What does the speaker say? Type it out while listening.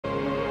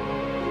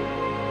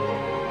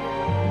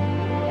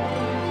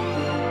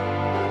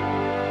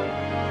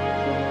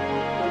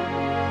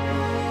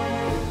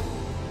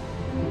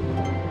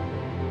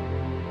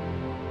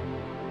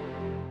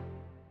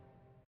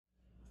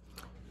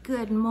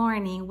Good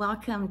morning.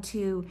 Welcome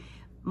to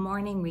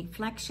Morning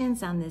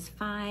Reflections on this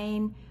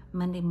fine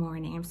Monday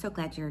morning. I'm so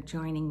glad you're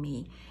joining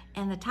me.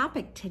 And the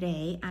topic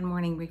today on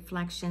Morning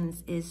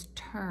Reflections is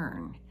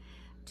turn.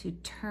 To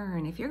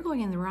turn. If you're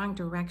going in the wrong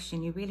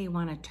direction, you really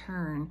want to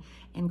turn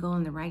and go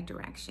in the right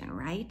direction,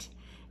 right?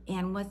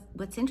 And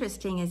what's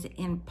interesting is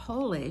in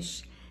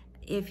Polish,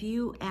 if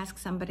you ask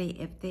somebody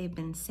if they've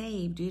been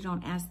saved, you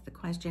don't ask the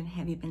question,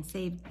 have you been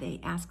saved? They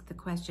ask the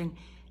question,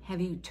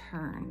 have you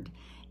turned?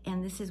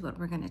 And this is what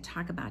we're going to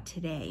talk about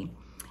today.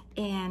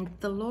 And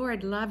the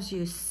Lord loves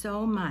you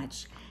so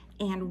much.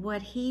 And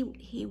what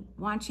he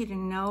wants you to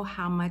know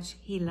how much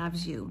he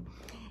loves you.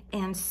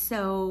 And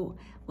so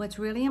what's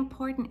really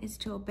important is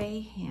to obey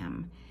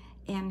him.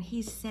 And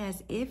he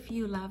says, if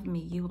you love me,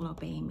 you will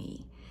obey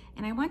me.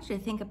 And I want you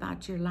to think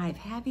about your life.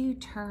 Have you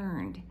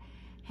turned?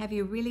 Have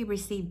you really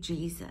received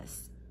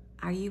Jesus?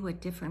 Are you a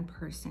different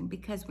person?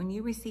 Because when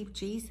you receive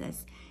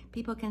Jesus,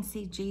 people can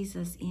see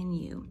Jesus in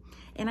you.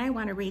 And I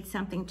want to read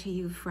something to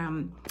you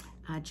from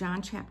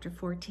John chapter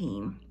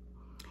 14.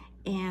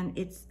 And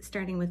it's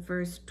starting with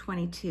verse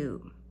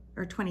 22,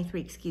 or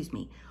 23, excuse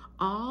me.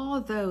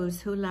 All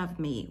those who love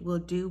me will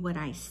do what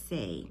I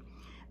say.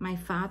 My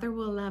Father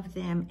will love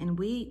them, and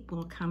we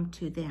will come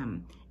to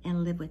them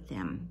and live with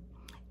them.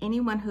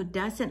 Anyone who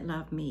doesn't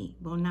love me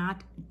will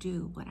not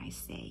do what I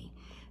say.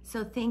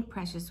 So think,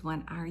 precious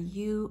one, are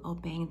you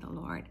obeying the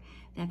Lord?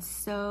 That's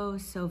so,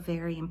 so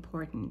very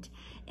important.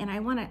 And I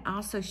want to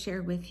also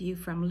share with you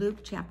from Luke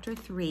chapter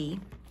 3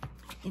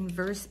 in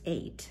verse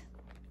 8.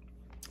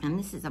 And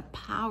this is a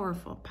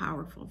powerful,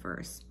 powerful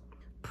verse.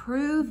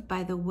 Prove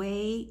by the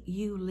way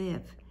you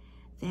live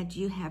that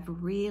you have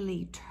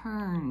really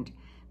turned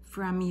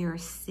from your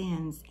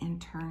sins and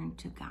turned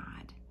to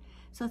God.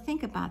 So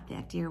think about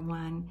that, dear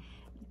one.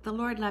 The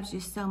Lord loves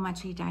you so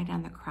much, he died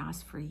on the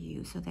cross for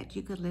you so that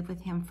you could live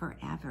with him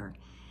forever.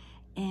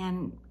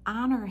 And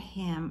honor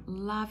him,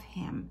 love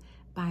him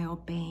by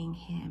obeying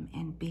him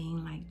and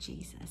being like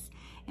Jesus.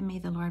 And may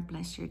the Lord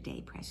bless your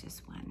day,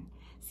 precious one.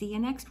 See you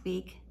next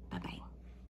week. Bye-bye.